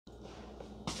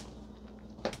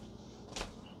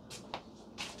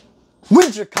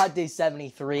Winter cut day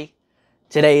 73.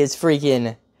 Today is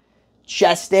freaking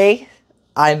chest day.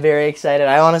 I'm very excited.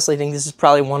 I honestly think this is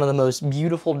probably one of the most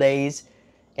beautiful days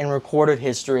in recorded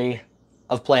history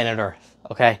of planet Earth,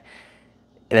 okay?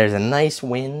 There's a nice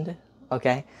wind,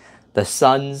 okay? The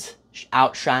sun's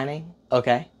outshining,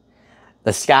 okay?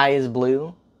 The sky is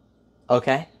blue,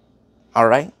 okay? All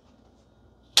right?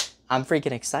 I'm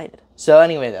freaking excited. So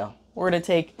anyway, though, we're going to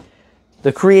take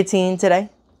the creatine today.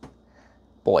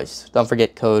 Boys, don't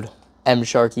forget code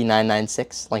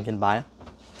MSharky996, link in bio.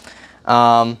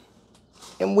 And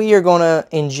we are going to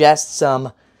ingest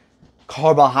some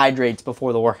carbohydrates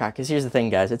before the workout. Because here's the thing,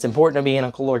 guys. It's important to be in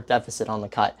a caloric deficit on the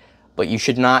cut. But you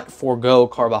should not forego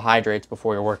carbohydrates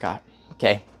before your workout.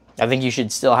 Okay? I think you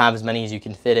should still have as many as you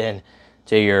can fit in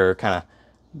to your kind of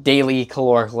daily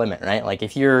caloric limit, right? Like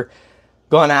if you're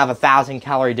going to have a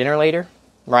 1,000-calorie dinner later,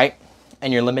 right?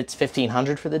 And your limit's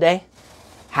 1,500 for the day,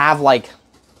 have like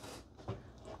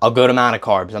a good amount of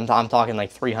carbs. I'm talking like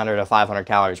 300 to 500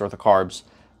 calories worth of carbs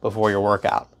before your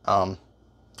workout.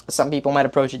 Some people might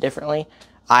approach it differently.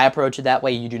 I approach it that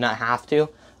way. You do not have to,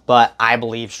 but I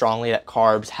believe strongly that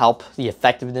carbs help the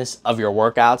effectiveness of your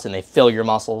workouts, and they fill your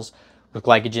muscles with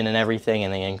glycogen and everything,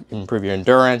 and they improve your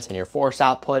endurance and your force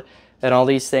output and all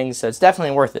these things. So it's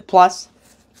definitely worth it. Plus,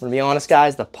 I'm gonna be honest,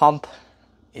 guys, the pump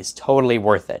is totally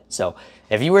worth it. So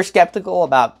if you were skeptical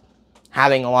about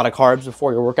having a lot of carbs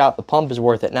before your workout, the pump is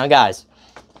worth it. Now, guys,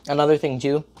 another thing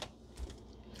too,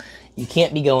 you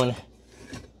can't be going,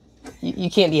 you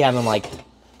can't be having like,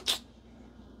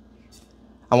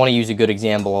 I want to use a good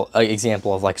example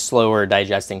of like slower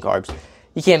digesting carbs.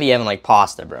 You can't be having like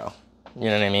pasta, bro. You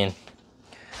know what I mean?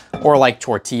 Or like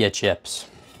tortilla chips.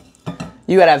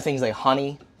 You gotta have things like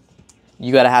honey.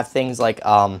 You gotta have things like,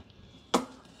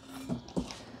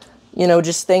 you know,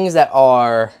 just things that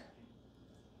are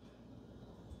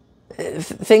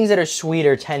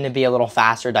sweeter tend to be a little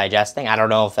faster digesting. I don't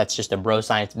know if that's just a bro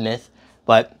science myth,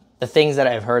 but the things that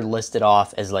I've heard listed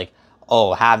off as like,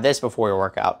 oh, have this before your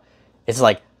workout. It's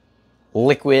like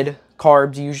liquid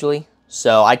carbs usually.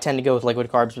 So I tend to go with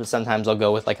liquid carbs, but sometimes I'll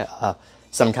go with like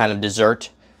some kind of dessert,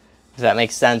 if that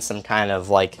makes sense, some kind of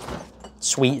like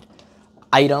sweet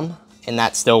item, and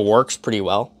that still works pretty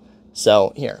well.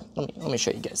 So here, let me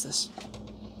show you guys this.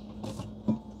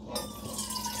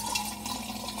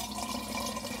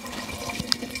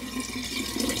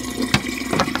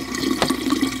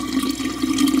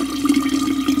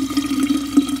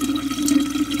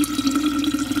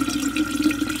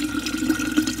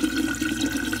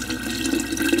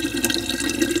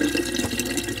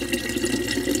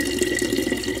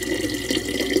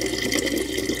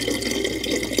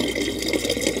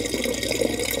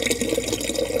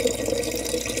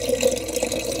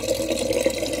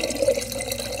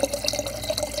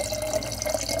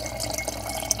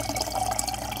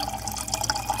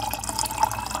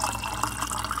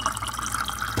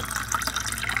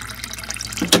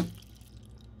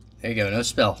 There you go, no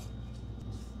spill.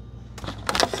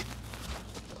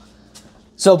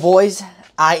 So boys,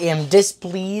 I am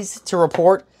displeased to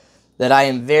report that I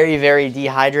am very, very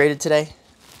dehydrated today.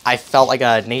 I felt like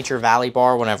a Nature Valley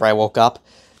bar whenever I woke up.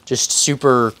 Just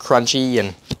super crunchy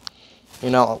and, you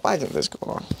know, why isn't this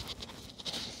going on?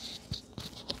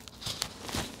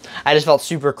 I just felt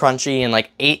super crunchy and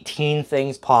like 18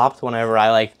 things popped whenever I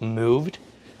like moved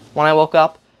when I woke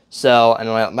up. So, and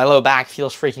my low back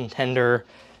feels freaking tender.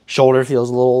 Shoulder feels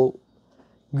a little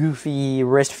goofy,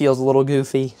 wrist feels a little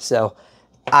goofy. So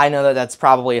I know that that's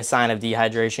probably a sign of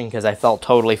dehydration because I felt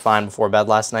totally fine before bed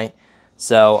last night.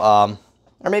 So,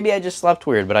 or maybe I just slept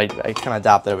weird, but I kind of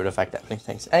doubt that it would affect that many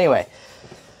things. Anyway,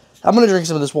 I'm going to drink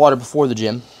some of this water before the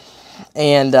gym.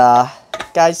 And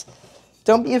guys,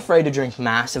 don't be afraid to drink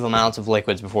massive amounts of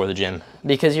liquids before the gym.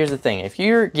 Because here's the thing, if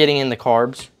you're getting in the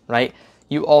carbs, right,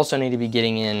 you also need to be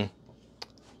getting in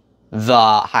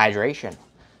the hydration.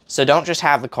 So don't just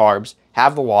have the carbs,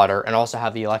 have the water, and also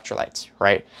have the electrolytes,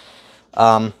 right?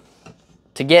 To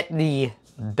get the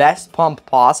best pump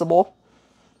possible,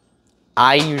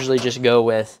 I usually just go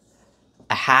with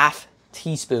a half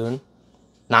teaspoon,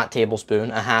 not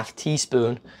tablespoon, a half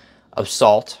teaspoon of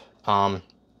salt. Doesn't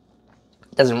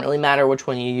really matter which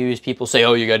one you use. People say,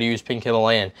 oh, you got to use pink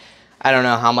Himalayan. I don't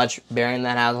know how much bearing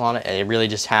that has on it. It really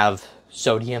just have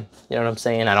sodium. You know what I'm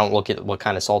saying? I don't look at what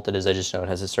kind of salt it is. I just know it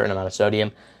has a certain amount of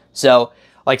sodium. So,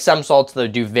 like some salts, though,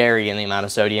 do vary in the amount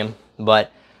of sodium.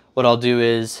 But what I'll do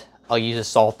is I'll use a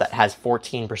salt that has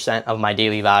 14% of my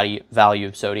daily value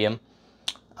of sodium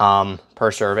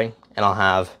per serving. And I'll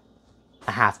have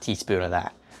a half teaspoon of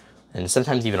that. And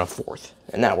sometimes even a fourth.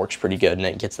 And that works pretty good, and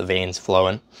it gets the veins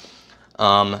flowing.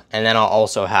 And then I'll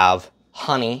also have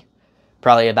honey,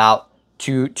 probably about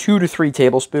 2 to 3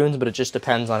 tablespoons, but it just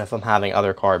depends on if I'm having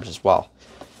other carbs as well.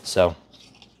 So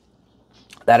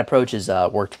that approach has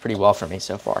worked pretty well for me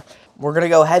so far. We're going to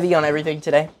go heavy on everything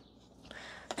today.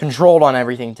 Controlled on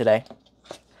everything today.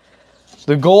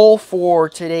 The goal for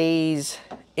today's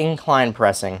incline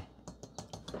pressing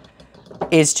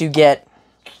is to get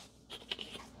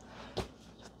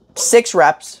 6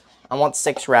 reps. I want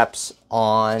 6 reps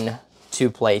on 2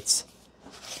 plates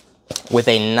with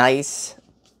a nice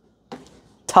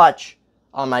touch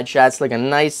on my chest, like a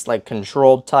nice, like,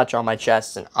 controlled touch on my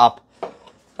chest and up.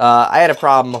 I had a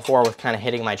problem before with kind of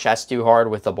hitting my chest too hard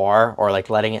with the bar, or like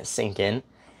letting it sink in.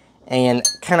 And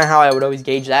kind of how I would always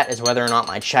gauge that is whether or not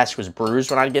my chest was bruised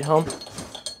when I'd get home.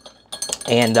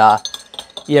 And,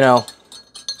 you know,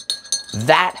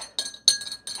 that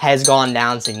has gone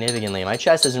down significantly. My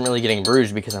chest isn't really getting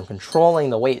bruised because I'm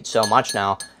controlling the weight so much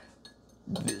now.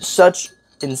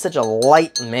 In such a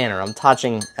light manner, I'm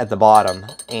touching at the bottom.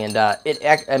 And, I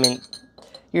mean,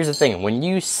 here's the thing. When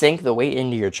you sink the weight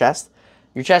into your chest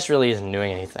really isn't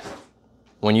doing anything.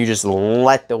 When you just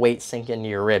let the weight sink into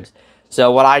your ribs.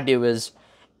 So what I do is,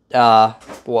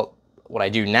 what I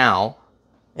do now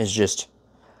is just,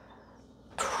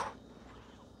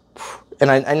 and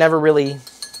I never really,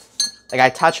 like, I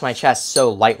touch my chest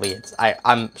so lightly.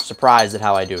 I'm surprised at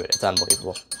how I do it. It's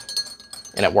unbelievable.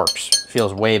 And it works. It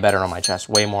feels way better on my chest.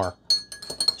 Way more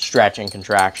stretch and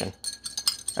contraction.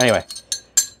 Anyway,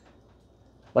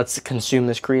 let's consume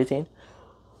this creatine.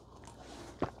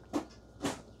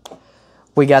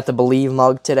 We got the Believe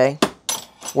mug today.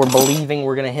 We're believing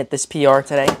we're going to hit this PR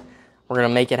today. We're going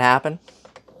to make it happen.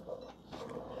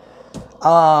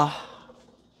 Not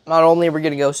only are we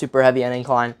going to go super heavy on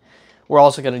incline, we're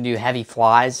also going to do heavy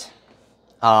flies.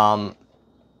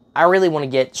 I really want to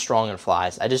get strong in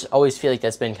flies. I just always feel like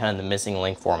that's been kind of the missing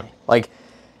link for me. Like,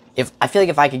 I feel like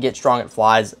if I could get strong at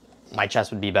flies, my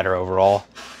chest would be better overall.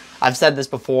 I've said this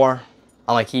before.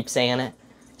 I'm going to keep saying it.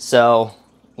 So,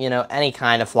 you know, any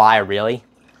kind of fly, really.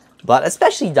 But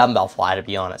especially dumbbell fly, to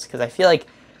be honest. Because I feel like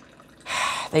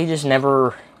they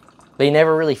never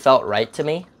really felt right to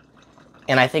me.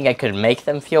 And I think I could make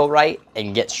them feel right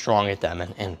and get strong at them.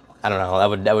 And I don't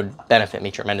know, that would benefit me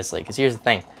tremendously. Because here's the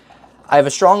thing. I have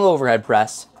a strong overhead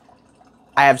press.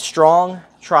 I have strong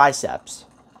triceps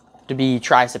to be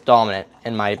tricep dominant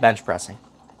in my bench pressing.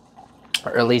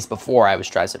 Or at least before I was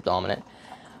tricep dominant.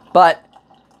 But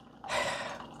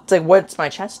it's like, what's my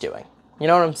chest doing? You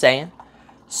know what I'm saying?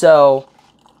 So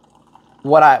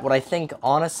what I think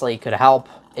honestly could help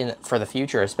for the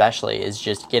future especially is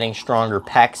just getting stronger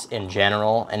pecs in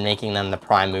general and making them the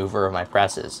prime mover of my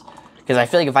presses. Because I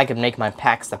feel like if I could make my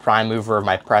pecs the prime mover of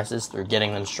my presses through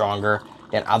getting them stronger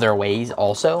in other ways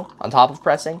also on top of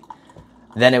pressing,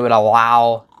 then it would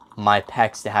allow my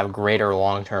pecs to have greater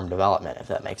long-term development, if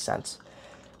that makes sense.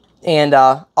 And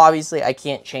obviously I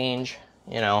can't change,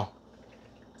 you know,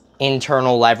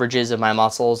 internal leverages of my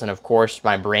muscles, and of course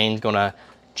my brain's gonna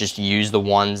just use the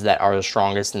ones that are the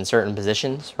strongest in certain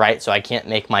positions, right? So I can't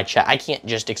make my chest, I can't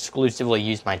just exclusively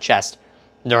use my chest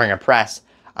during a press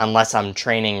unless I'm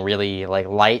training really like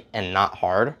light and not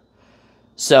hard.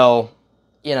 So,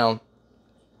 you know,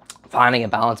 finding a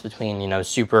balance between, you know,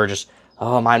 super just,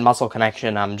 oh, mind muscle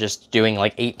connection, I'm just doing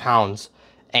like 8 pounds,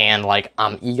 and like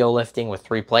I'm ego lifting with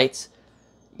 3 plates.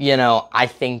 You know, I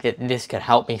think that this could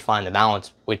help me find the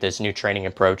balance with this new training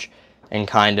approach and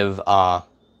kind of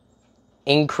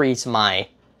increase my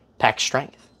pec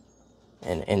strength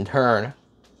and in turn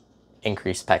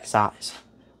increase pec size,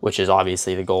 which is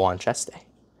obviously the goal on chest day.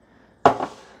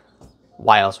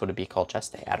 Why else would it be called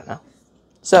chest day? I don't know.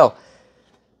 So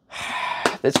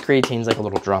this creatine's like a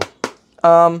little drum.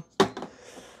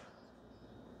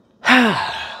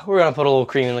 We're gonna put a little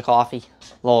cream in the coffee,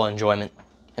 a little enjoyment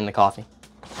in the coffee.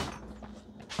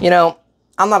 You know,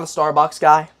 I'm not a Starbucks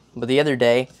guy, but the other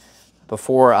day,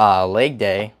 before leg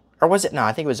day, or was it? No,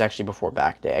 I think it was actually before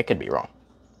back day. I could be wrong.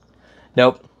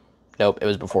 Nope, it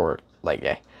was before leg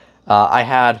day. I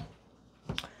had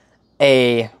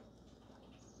a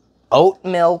oat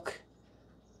milk,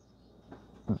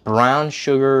 brown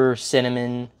sugar,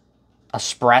 cinnamon,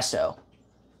 espresso.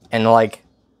 And like,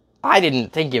 I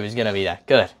didn't think it was gonna be that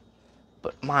good.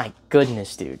 But my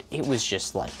goodness, dude, it was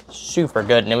just like super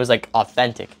good, and it was like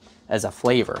authentic as a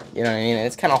flavor. You know what I mean? And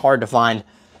it's kind of hard to find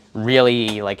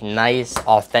really like nice,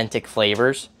 authentic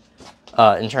flavors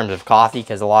in terms of coffee,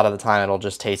 because a lot of the time it'll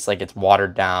just taste like it's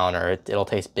watered down, or it'll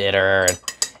taste bitter. And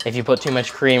if you put too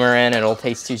much creamer in, it'll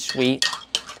taste too sweet.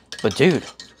 But dude,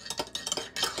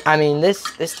 I mean, this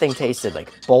thing tasted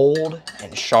like bold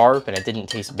and sharp, and it didn't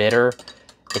taste bitter.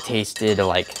 It tasted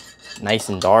like nice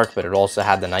and dark, but it also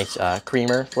had the nice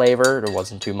creamer flavor. There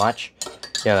wasn't too much.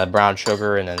 You know, the brown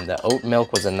sugar, and then the oat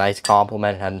milk was a nice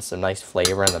compliment. It had some nice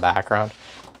flavor in the background.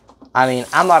 I mean,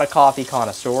 I'm not a coffee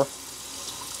connoisseur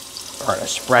or an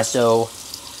espresso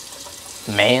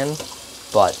man,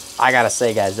 but I gotta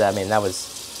say, guys, I mean, that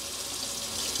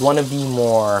was one of the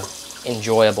more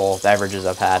enjoyable beverages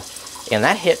I've had. And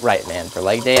that hit right, man. For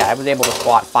leg day, I was able to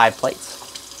squat 5 plates.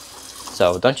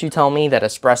 So don't you tell me that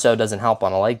espresso doesn't help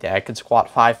on a leg day. I could squat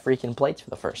 5 freaking plates for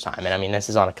the first time. And I mean, this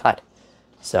is on a cut.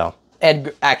 So,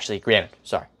 and actually, granted,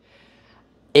 sorry.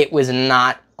 It was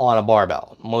not on a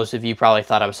barbell. Most of you probably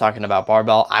thought I was talking about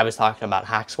barbell. I was talking about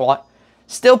hack squat.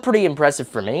 Still pretty impressive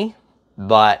for me.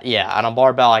 But yeah, on a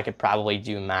barbell, I could probably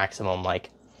do maximum, like,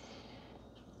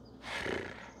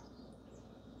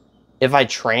 if I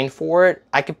trained for it,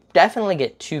 I could definitely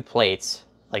get 2 plates.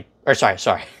 Like, or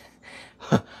sorry.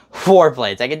 4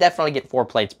 plates. I could definitely get 4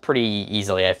 plates pretty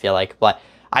easily, I feel like. But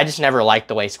I just never liked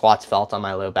the way squats felt on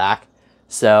my low back.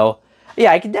 So,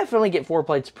 yeah, I could definitely get 4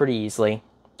 plates pretty easily.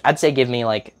 I'd say give me,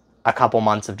 like, a couple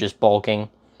months of just bulking.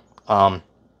 And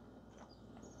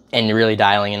really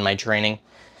dialing in my training.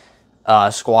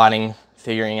 Squatting,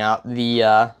 figuring out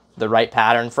the right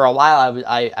pattern. For a while,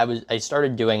 I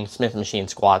started doing Smith machine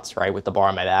squats, right, with the bar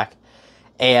on my back.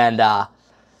 And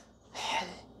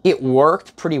it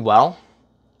worked pretty well.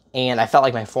 And I felt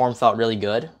like my form felt really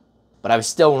good, but I was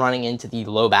still running into the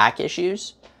low back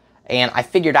issues. And I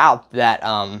figured out that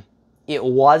it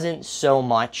wasn't so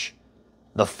much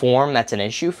the form that's an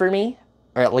issue for me,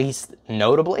 or at least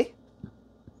notably.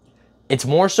 It's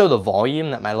more so the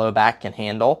volume that my low back can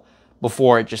handle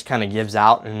before it just kind of gives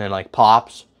out and then like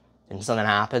pops and something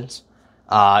happens.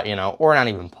 You know, or not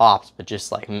even pops, but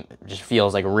just like, just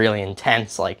feels like really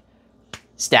intense, like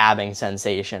stabbing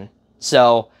sensation.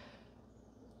 So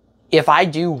if I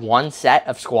do 1 set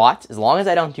of squats, as long as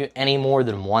I don't do any more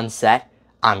than 1 set,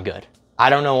 I'm good. I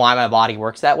don't know why my body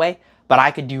works that way, but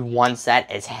I could do 1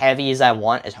 set as heavy as I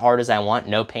want, as hard as I want,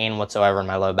 no pain whatsoever in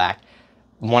my low back.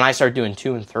 When I start doing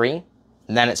 2 and 3,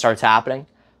 then it starts happening.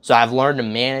 So I've learned to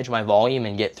manage my volume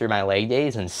and get through my leg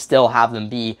days and still have them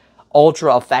be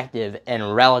ultra effective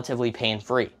and relatively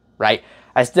pain-free, right?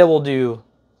 I still will do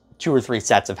 2 or 3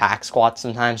 sets of hack squats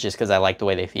sometimes just because I like the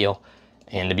way they feel.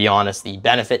 And to be honest, the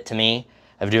benefit to me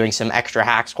of doing some extra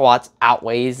hack squats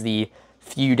outweighs the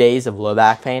few days of low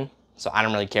back pain. So I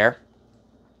don't really care.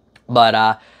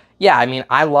 But yeah, I mean,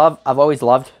 I've always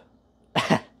loved,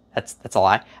 that's a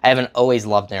lie. I haven't always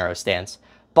loved narrow stance,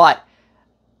 but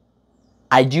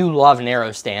I do love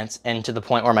narrow stance, and to the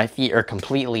point where my feet are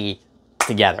completely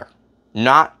together.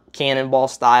 Not cannonball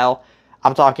style.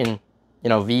 I'm talking, you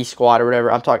know, V squat or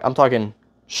whatever. I'm talking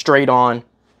straight on.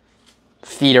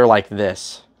 Feet are like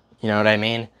this, you know what I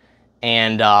mean?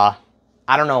 And I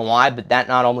don't know why, but that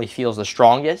not only feels the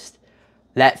strongest,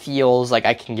 that feels like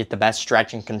I can get the best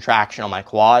stretch and contraction on my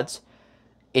quads.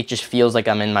 It just feels like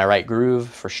I'm in my right groove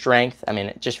for strength. I mean,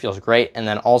 it just feels great. And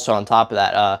then also on top of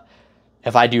that,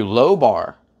 if I do low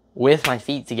bar with my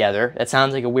feet together, that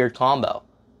sounds like a weird combo,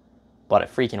 but it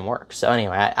freaking works. So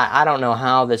anyway, I don't know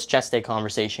how this chest day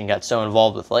conversation got so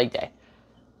involved with leg day,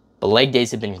 but leg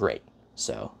days have been great.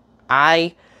 So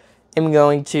I am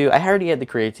going to, I already had the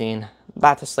creatine,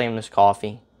 about to slam this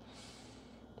coffee,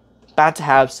 about to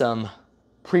have some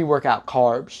pre-workout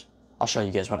carbs. I'll show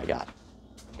you guys what I got.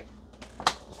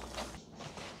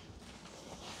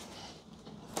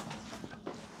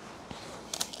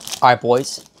 All right,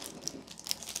 boys,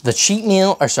 the cheat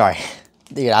meal, or sorry,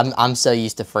 dude, I'm so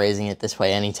used to phrasing it this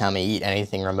way anytime I eat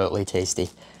anything remotely tasty.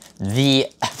 The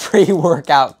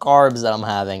pre-workout carbs that I'm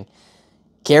having,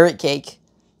 carrot cake,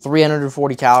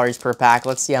 340 calories per pack.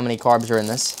 Let's see how many carbs are in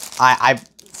this. I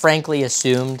frankly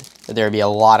assumed that there would be a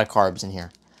lot of carbs in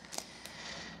here.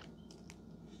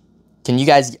 Can you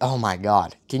guys, oh my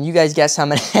God, can you guys guess how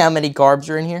many carbs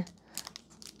are in here?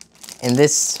 In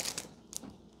this,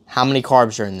 how many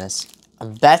carbs are in this?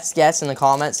 Best guess in the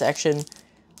comment section.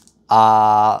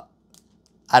 I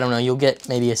don't know, you'll get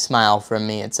maybe a smile from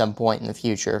me at some point in the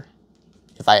future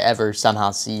if I ever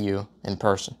somehow see you in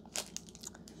person.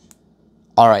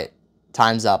 All right,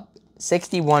 time's up.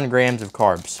 61 grams of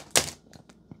carbs.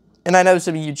 And I know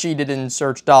some of you cheated and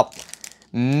searched up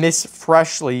Miss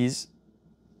Freshly's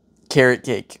carrot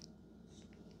cake.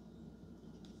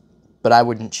 But I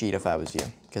wouldn't cheat if I was you,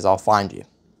 because I'll find you.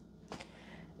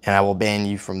 And I will ban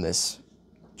you from this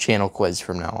channel quiz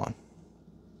from now on.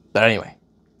 But anyway,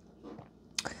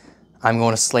 I'm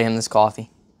going to slam this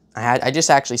coffee. I just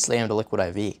actually slammed a liquid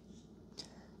IV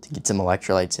to get some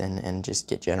electrolytes in and just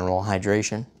get general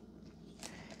hydration.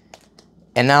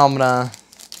 And now I'm going to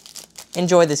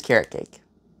enjoy this carrot cake.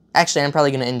 Actually, I'm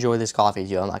probably going to enjoy this coffee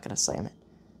too. I'm not going to slam it.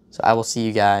 So I will see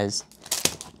you guys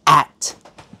at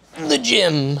the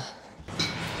gym.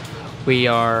 We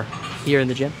are here in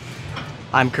the gym.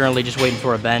 I'm currently just waiting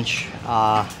for a bench.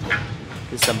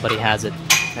 Somebody has it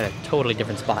at a totally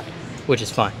different spot, which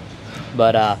is fine.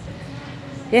 But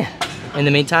yeah, in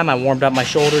the meantime, I warmed up my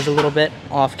shoulders a little bit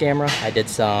off camera. I did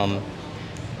some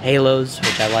halos,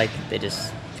 which I like. They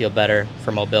just feel better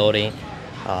for mobility.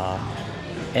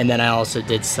 And then I also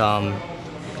did some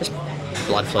just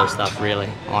blood flow stuff, really,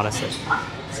 honestly.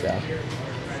 So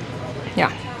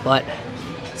yeah, but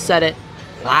said it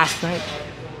last night.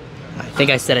 I think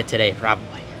I said it today,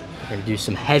 probably. We're gonna do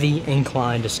some heavy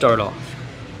incline to start off.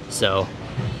 So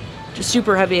just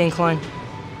super heavy incline,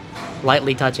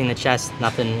 lightly touching the chest,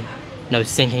 nothing, no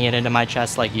sinking it into my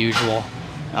chest like usual.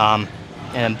 And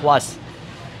then plus,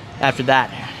 after that,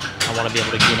 I want to be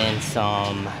able to get in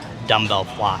some dumbbell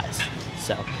flies.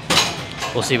 So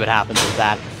we'll see what happens with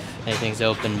that. Anything's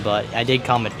open, but I did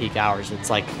come at peak hours. It's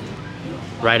like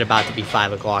right about to be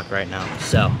 5 o'clock right now.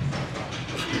 So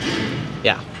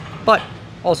yeah, but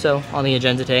also on the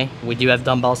agenda today, we do have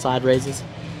dumbbell side raises.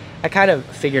 I kind of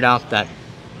figured out that,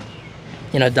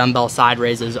 you know, dumbbell side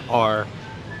raises are,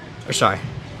 or sorry,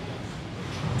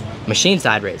 machine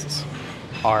side raises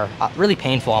are really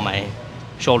painful on my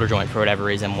shoulder joint for whatever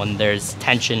reason when there's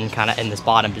tension kind of in this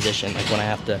bottom position, like when I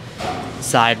have to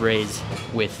side raise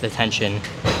with the tension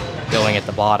going at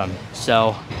the bottom.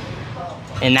 So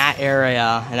in that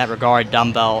area, in that regard,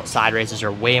 dumbbell side raises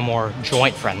are way more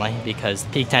joint friendly because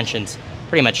peak tension's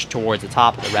pretty much towards the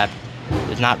top of the rep.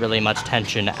 There's not really much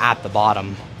tension at the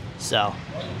bottom. So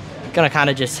I'm gonna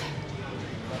kind of just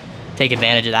take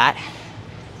advantage of that,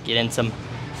 get in some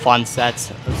fun sets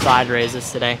of side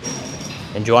raises today,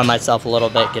 enjoy myself a little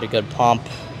bit, get a good pump,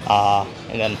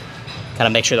 and then kind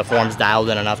of make sure the form's dialed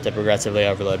in enough to progressively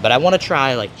overload. But I want to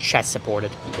try like chest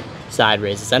supported side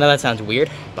raises. I know that sounds weird,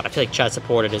 but I feel like chest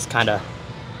supported is kind of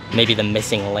maybe the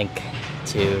missing link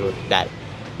to that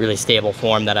really stable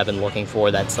form that I've been looking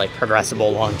for that's like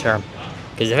progressible long term.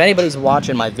 Because if anybody's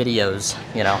watching my videos,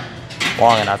 you know,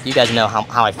 long enough, you guys know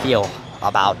how I feel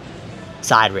about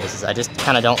side raises. I just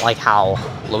kind of don't like how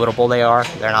loadable they are.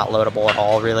 They're not loadable at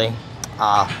all, really.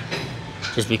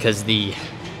 Just because the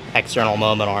external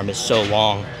moment arm is so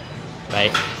long,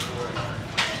 right?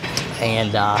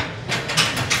 And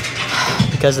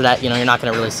because of that, you know, you're not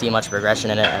going to really see much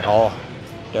progression in it at all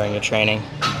during your training.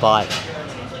 But,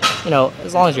 you know,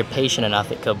 as long as you're patient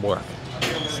enough, it could work.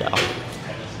 So,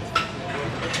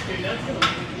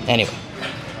 anyway,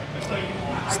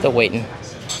 still waiting.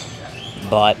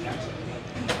 But,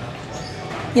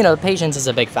 you know, patience is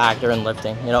a big factor in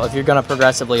lifting. You know, if you're going to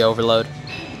progressively overload,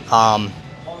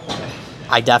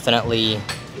 I definitely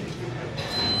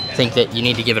think that you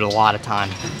need to give it a lot of time.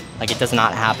 Like, it does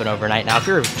not happen overnight. Now, if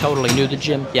you're totally new to the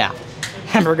gym, yeah,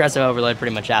 progressive overload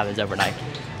pretty much happens overnight.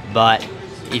 But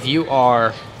if you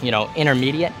are, you know,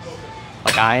 intermediate,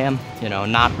 like I am, you know,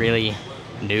 not really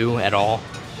new at all,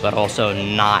 but also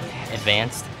not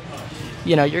advanced,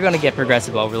 you know, you're going to get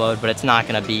progressive overload, but it's not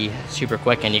going to be super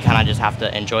quick, and you kind of just have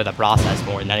to enjoy the process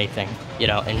more than anything. You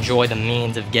know, enjoy the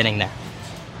means of getting there.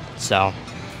 So,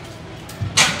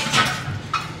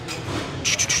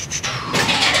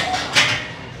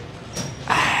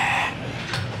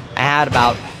 I had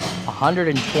about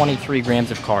 123 grams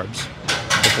of carbs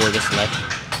before this lift.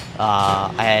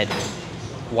 I had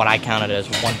what I counted as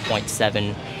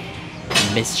 1.7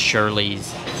 Miss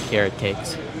Shirley's carrot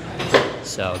cakes.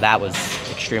 So that was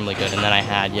extremely good. And then I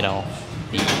had, you know,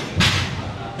 the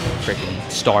freaking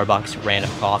Starbucks random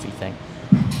coffee thing.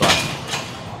 But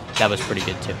that was pretty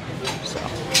good too. So,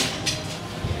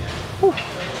 whew.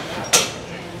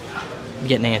 I'm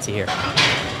getting antsy here.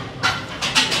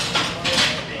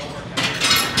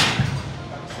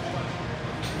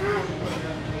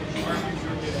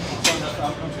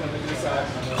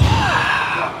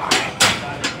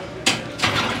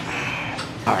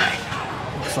 Alright,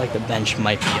 looks like the bench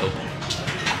might be open.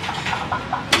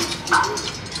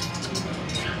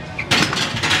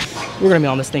 We're gonna be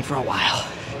on this thing for a while.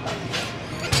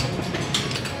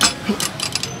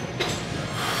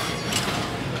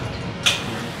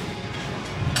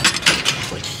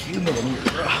 It's like humid in here,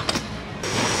 bro.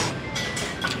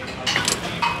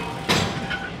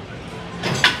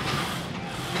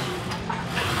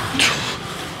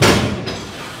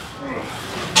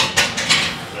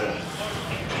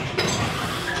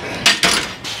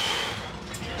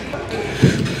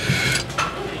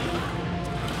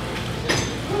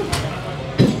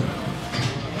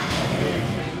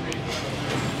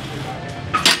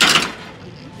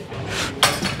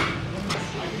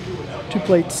 Two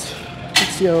plates.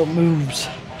 Let's see how it moves.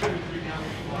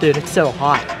 Dude, it's so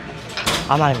hot.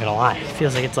 I'm not even gonna lie. It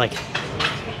feels like it's like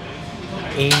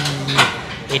 80,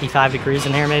 85 degrees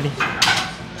in here maybe.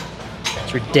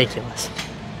 It's ridiculous.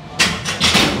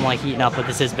 I'm like heating up, but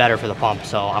this is better for the pump,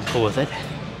 so I'm cool with it.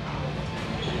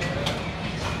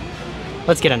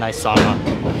 Let's get a nice song on.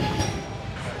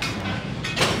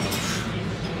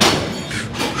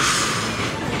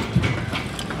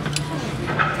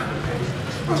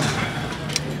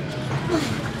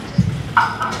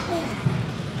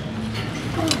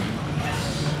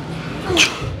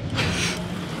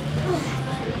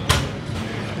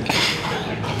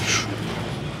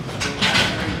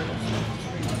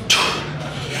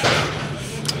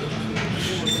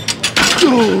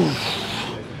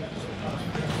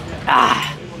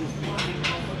 Ah.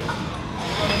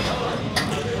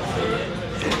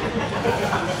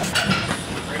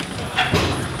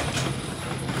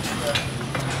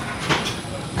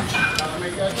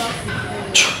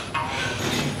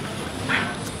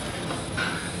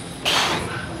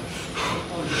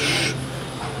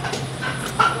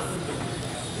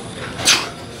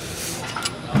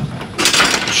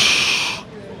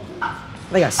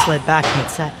 I think I slid back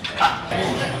mid-set.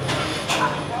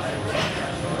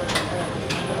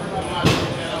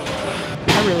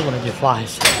 I really want to do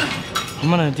flies. I'm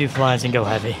gonna do flies and go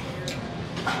heavy.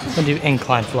 I'm gonna do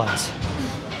incline flies.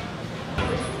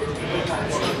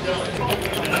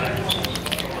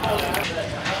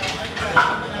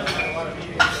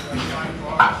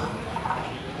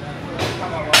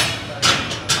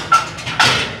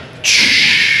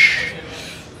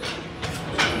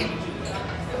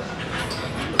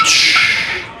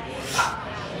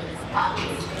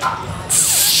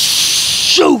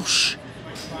 Shoosh!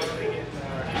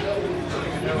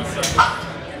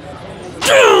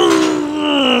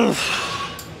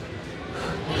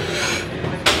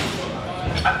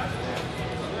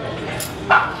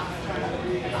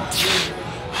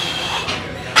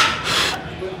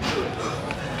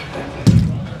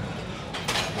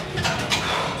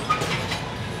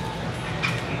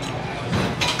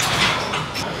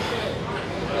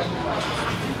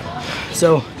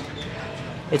 So,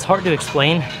 it's hard to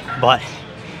explain, but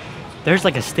there's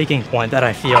like a sticking point that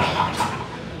I feel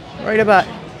right about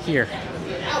here.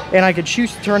 And I could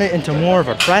choose to turn it into more of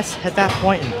a press at that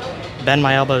point and bend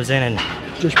my elbows in and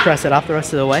just press it up the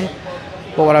rest of the way.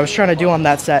 But what I was trying to do on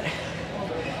that set,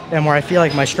 and where I feel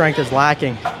like my strength is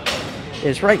lacking,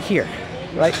 is right here,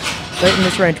 right in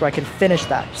this range where I can finish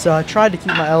that. So I tried to keep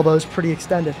my elbows pretty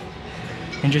extended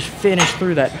and just finish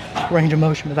through that range of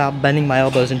motion without bending my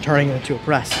elbows and turning it into a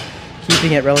press,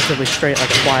 keeping it relatively straight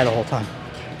like a fly the whole time.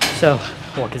 So,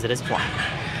 well, because it is a fly.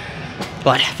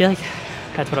 But I feel like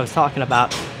that's what I was talking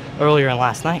about earlier in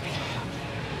last night.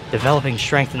 Developing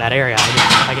strength in that area,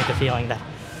 I get the feeling that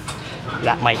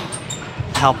that might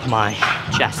help my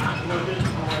chest.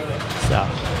 So,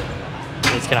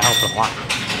 it's gonna help a lot.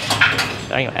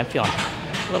 So anyway, I'm feeling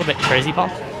a little bit crazy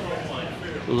pumped,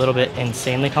 a little bit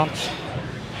insanely pumped.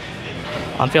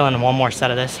 I'm feeling one more set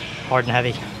of this, hard and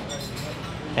heavy,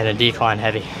 and a decline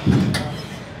heavy.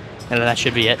 And then that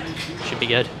should be it. Should be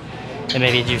good. And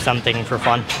maybe do something for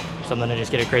fun, something to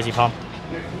just get a crazy pump.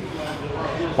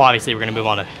 Well, obviously we're gonna move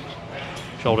on to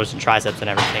shoulders and triceps and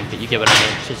everything, but you get what I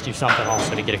mean. Just do something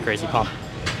also to get a crazy pump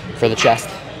for the chest.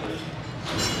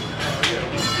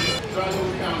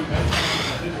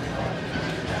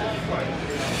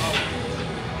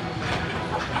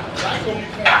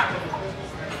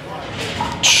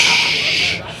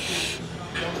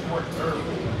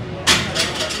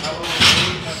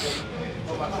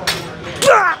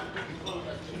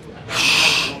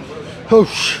 Oh.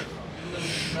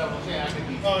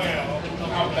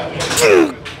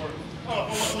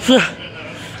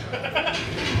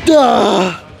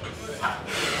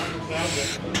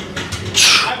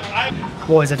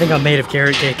 Boys, I think I'm made of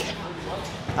carrot cake.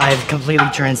 I have completely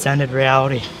transcended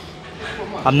reality.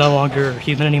 I'm no longer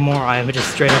human anymore. I am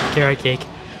just straight up carrot cake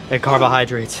and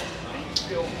carbohydrates.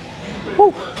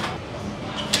 Woo.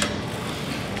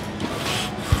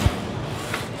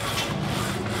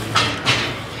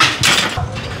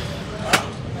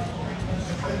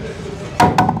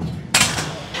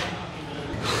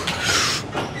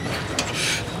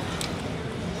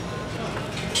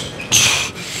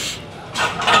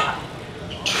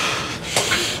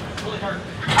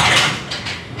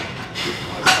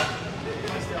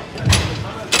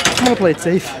 I'm gonna play it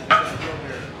safe.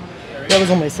 That was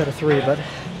only a set of 3, but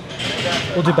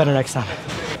we'll do better next time.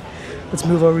 Let's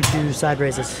move over to side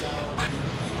raises.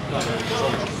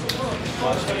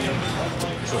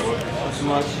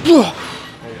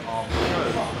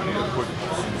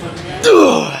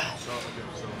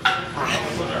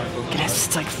 Goodness,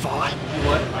 it's like falling.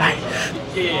 All right.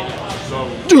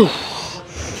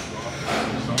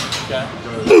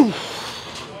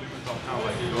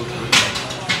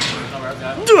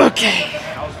 Okay.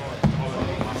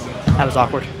 That was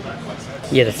awkward.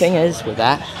 Yeah, the thing is with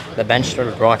that, the bench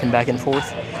started rocking back and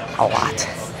forth a lot.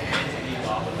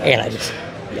 And I just,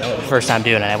 you know, the first time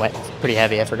doing it, I went pretty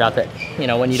heavy. I forgot that, you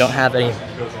know, when you don't have any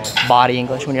body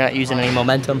English, when you're not using any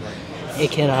momentum,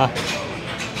 it can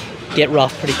get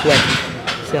rough pretty quick.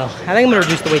 So I think I'm gonna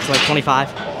reduce the weight to like 25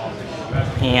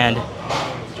 and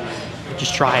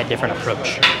just try a different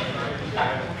approach.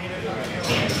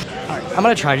 All right, I'm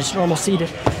gonna try just normal seated.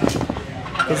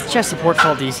 His chest support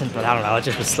felt decent, but I don't know, it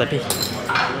just was slippy.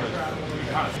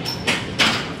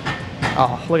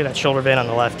 Oh, look at that shoulder vein on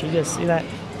the left. You guys see that?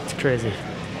 It's crazy.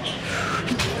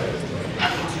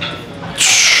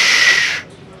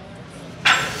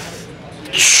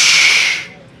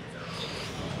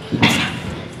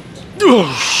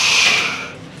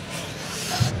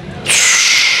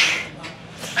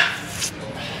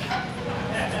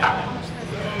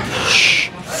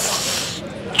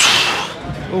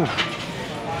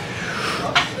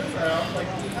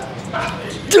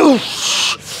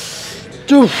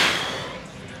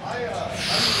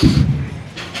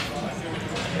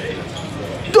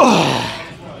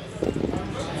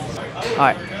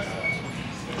 Alright,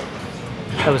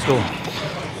 that was cool.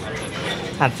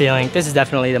 I'm feeling, this is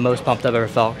definitely the most pumped I've ever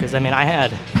felt, because I mean, I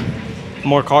had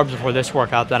more carbs before this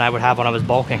workout than I would have when I was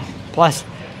bulking. Plus,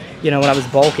 you know, when I was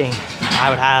bulking,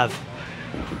 I would have,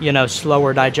 you know,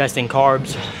 slower digesting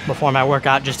carbs before my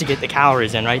workout just to get the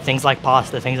calories in, right? Things like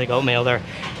pasta, things like oatmeal, they're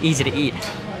easy to eat.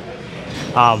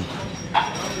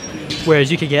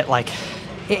 Whereas you could get like,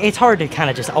 it's hard to kind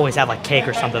of just always have like cake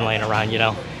or something laying around, you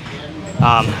know?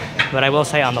 But I will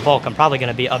say on the bulk, I'm probably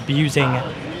gonna be abusing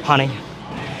honey,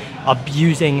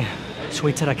 abusing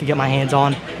sweets that I could get my hands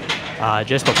on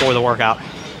just before the workout,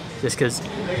 just because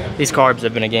these carbs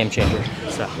have been a game changer.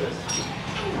 So,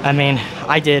 I mean,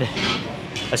 I did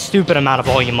a stupid amount of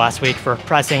volume last week for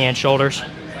pressing and shoulders,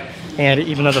 and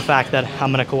even though the fact that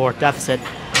I'm in a caloric deficit,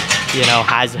 you know,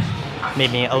 has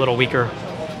made me a little weaker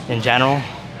in general,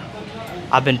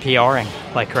 I've been PRing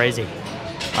like crazy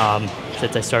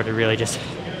since I started really just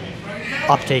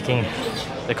uptaking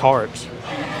the carbs.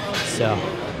 So,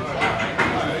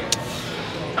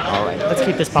 all right, let's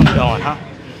keep this pump going, huh?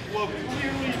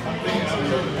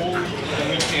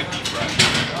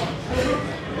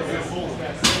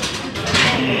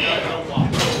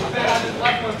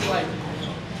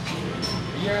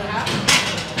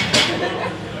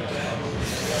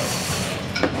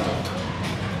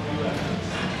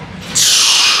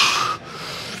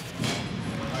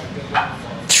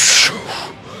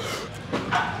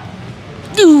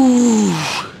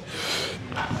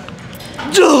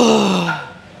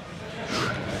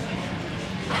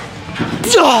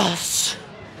 Yes.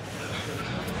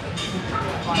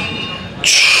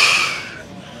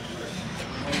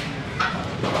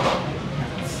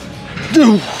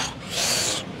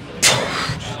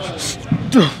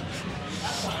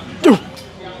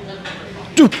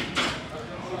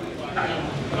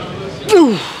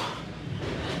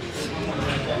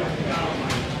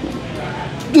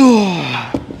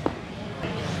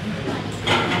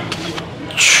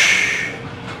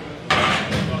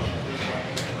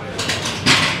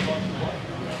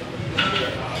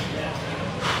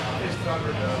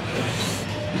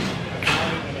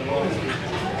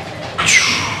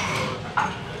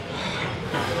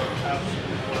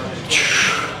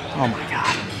 Oh my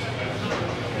God.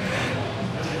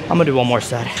 I'm gonna do one more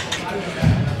set.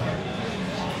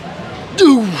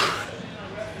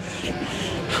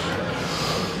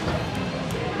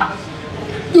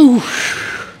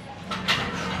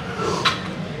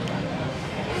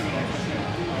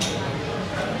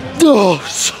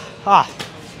 Ah,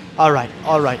 all right,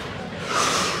 all right.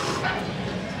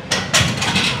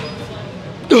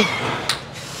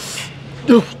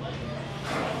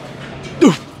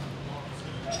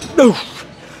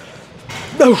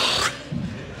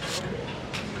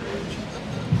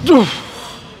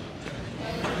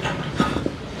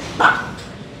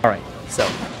 All right, so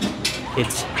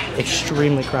it's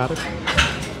extremely crowded,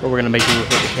 but we're gonna make do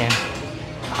with what we can.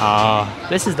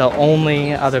 This is the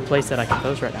only other place that I can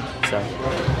pose right now. So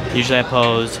usually I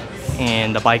pose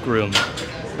in the bike room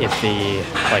if the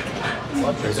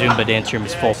Zumba dance room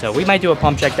is full. So we might do a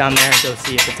pump check down there and go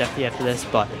see if it's empty after this.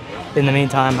 But in the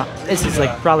meantime, this is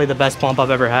like probably the best pump I've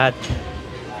ever had.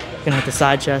 Gonna hit the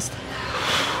side chest.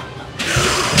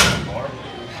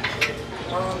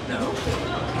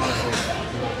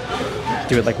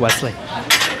 Do it like Wesley.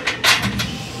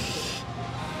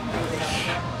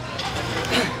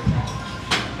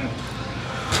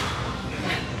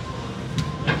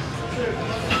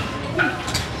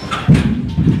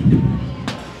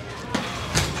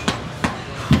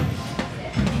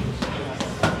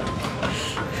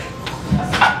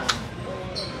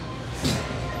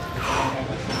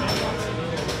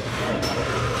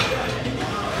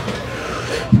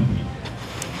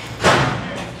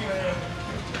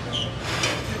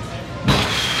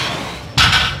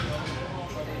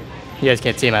 You guys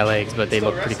can't see my legs, but they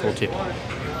look pretty cool too.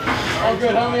 All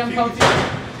good, homie. I'm comfy.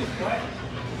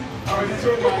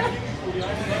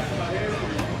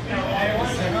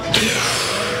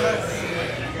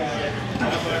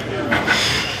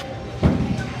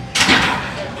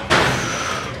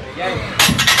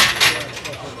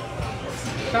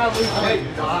 Trying to lose weight.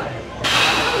 It's not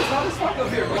as fuck up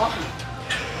here, bro.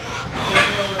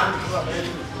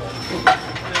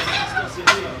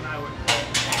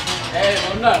 Hey,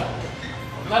 let him know.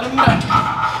 Let him know.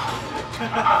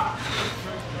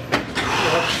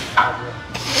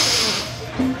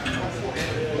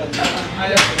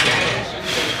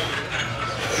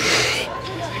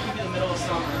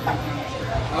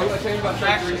 I'm gonna change my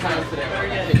track 3 times today.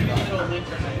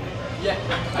 Yeah,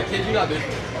 I kid you not, dude.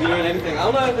 You doing anything? I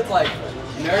don't know if it's like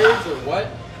nerves or what,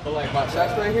 but like my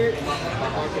chest right here, my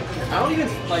armpit. I don't even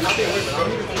like not being weird, but I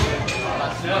don't even feel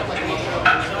my stuff like my throat.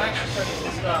 So I actually started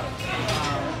some stuff,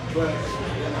 but I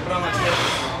put on my chest.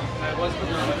 I was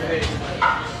putting on my face,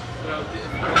 but I was doing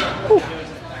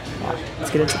Let's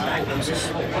get into diagnosis.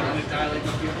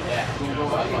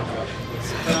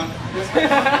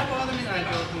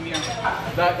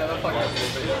 That fucking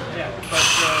yeah, but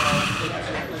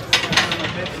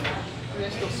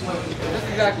that's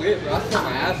exactly it, bro. I sweat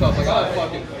my ass off like, oh,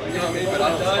 fucking, you know what I mean? But I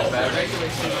don't feel bad.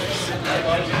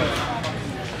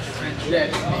 Yeah,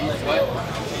 just knees, what?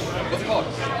 What's it called?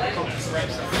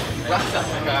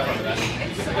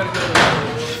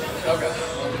 Okay.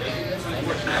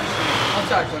 I'll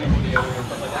try 20 more days.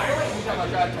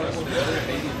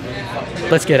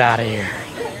 Let's get out of here.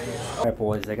 Alright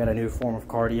boys, I got a new form of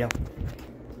cardio.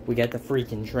 We got the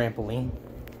freaking trampoline.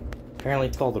 Apparently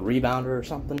it's called the rebounder or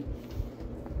something.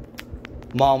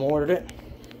 Mom ordered it.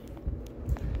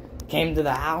 Came to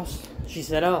the house. She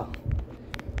said, oh,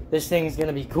 this thing's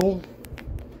gonna be cool.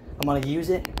 I'm gonna use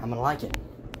it. I'm gonna like it.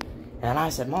 And I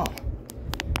said, Mom,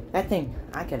 that thing,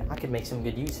 I could make some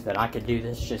good use of it. I could do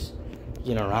this just,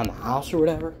 you know, around the house or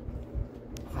whatever.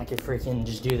 I could freaking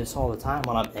just do this all the time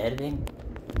when I'm editing.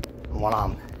 When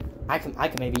I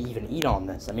can maybe even eat on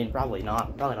this. I mean, probably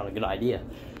not a good idea.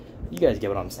 You guys get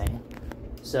what I'm saying.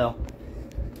 So,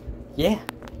 yeah,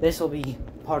 this will be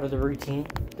part of the routine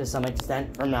to some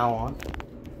extent from now on.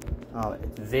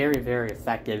 It's very, very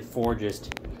effective for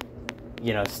just,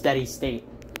 you know, steady state.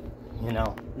 You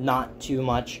know, not too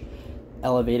much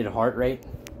elevated heart rate.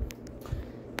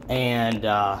 And,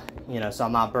 you know, so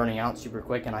I'm not burning out super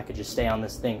quick, and I could just stay on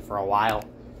this thing for a while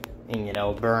and, you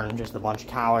know, burn just a bunch of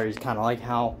calories, kind of like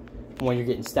how when you're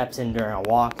getting steps in during a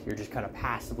walk, you're just kind of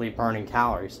passively burning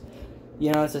calories.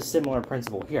 You know, it's a similar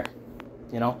principle here.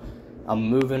 You know, I'm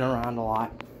moving around a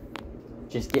lot,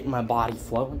 just getting my body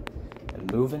flowing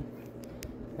and moving.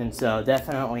 And so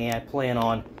definitely I plan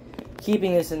on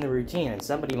keeping this in the routine. And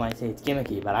somebody might say it's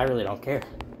gimmicky, but I really don't care.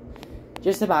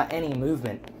 Just about any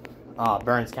movement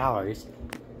burns calories.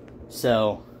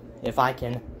 So if I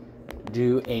can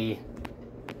do a,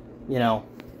 you know,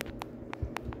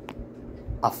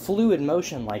 a fluid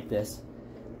motion like this,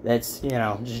 that's, you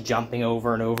know, just jumping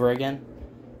over and over again,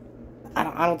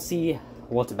 I don't see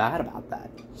what's bad about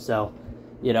that. So,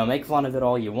 you know, make fun of it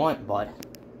all you want, but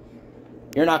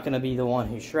you're not going to be the one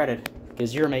who's shredded,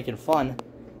 because you're making fun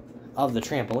of the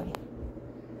trampoline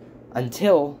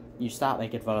until you stop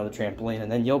making fun of the trampoline,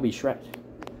 and then you'll be shredded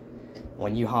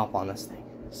when you hop on this thing.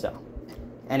 So,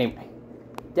 anyway,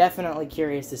 definitely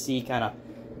curious to see kind of,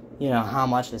 you know, how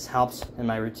much this helps in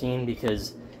my routine,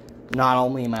 because not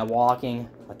only am I walking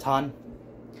a ton,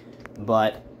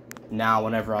 but now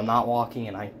whenever I'm not walking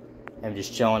and I am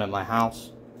just chilling at my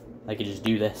house, I can just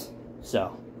do this.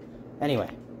 So, anyway,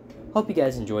 hope you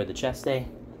guys enjoyed the chest day.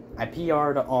 I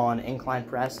PR'd on incline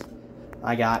press.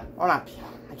 I got, or not,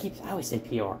 I always say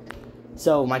PR.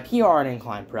 So, my PR on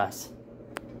incline press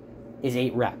is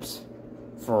 8 reps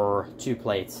for 2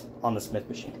 plates on the Smith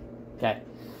machine, okay?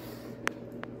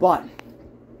 But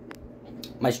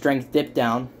my strength dipped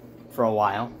down for a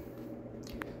while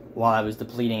I was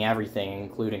depleting everything,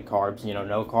 including carbs. You know,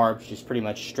 no carbs, just pretty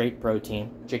much straight protein.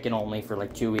 Chicken only for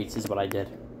like 2 weeks is what I did.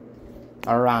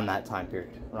 Around that time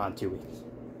period, around 2 weeks.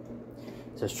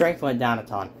 So strength went down a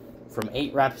ton. From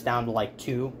 8 reps down to like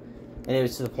 2. And it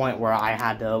was to the point where I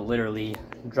had to literally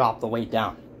drop the weight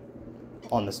down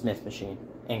on the Smith machine,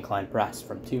 incline press,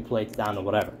 from 2 plates down to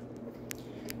whatever.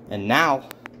 And now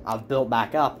I've built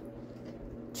back up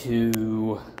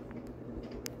to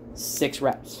 6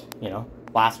 reps, you know.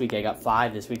 Last week I got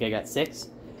 5, this week I got 6.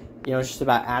 You know, it's just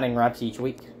about adding reps each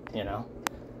week, you know.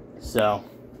 So,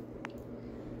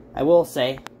 I will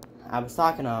say, I was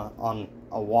talking on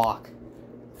a walk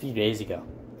a few days ago.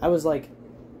 I was like,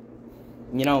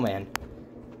 you know, man,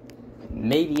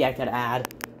 maybe I could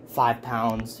add 5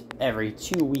 pounds every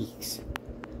 2 weeks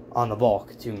on the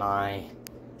bulk to my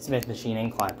Smith machine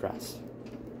incline press.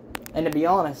 And to be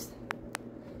honest,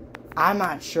 I'm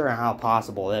not sure how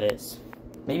possible that is.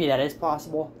 Maybe that is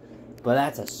possible, but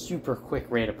that's a super quick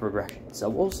rate of progression. So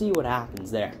we'll see what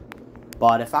happens there.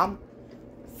 But if I'm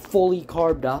fully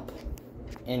carbed up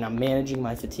and I'm managing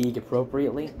my fatigue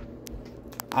appropriately,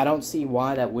 I don't see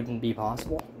why that wouldn't be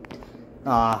possible.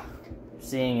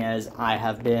 Seeing as I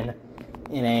have been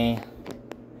in a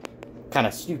kind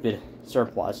of stupid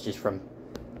surplus just from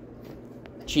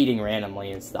cheating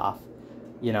randomly and stuff,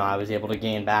 you know, I was able to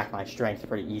gain back my strength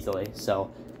pretty easily.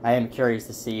 So I am curious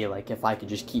to see, like, if I could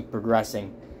just keep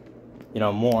progressing, you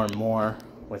know, more and more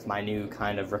with my new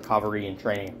kind of recovery and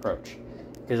training approach.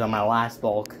 Because on my last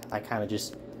bulk, I kind of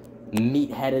just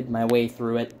meat-headed my way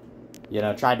through it, you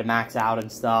know, tried to max out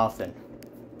and stuff and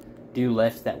do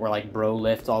lifts that were like bro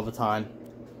lifts all the time,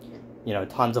 you know,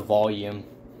 tons of volume,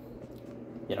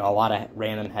 you know, a lot of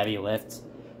random heavy lifts.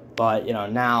 But, you know,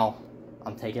 now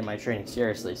I'm taking my training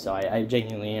seriously, so I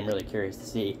genuinely am really curious to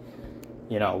see,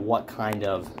 you know, what kind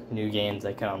of new gains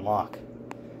I can unlock.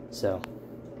 So,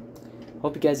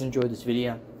 hope you guys enjoyed this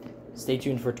video. Stay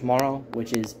tuned for tomorrow,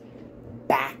 which is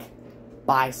back,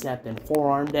 bicep, and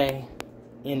forearm day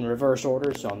in reverse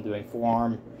order. So I'm doing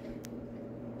forearm,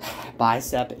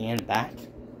 bicep, and back.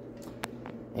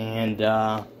 And,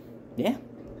 yeah,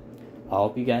 I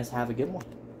hope you guys have a good one.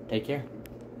 Take care.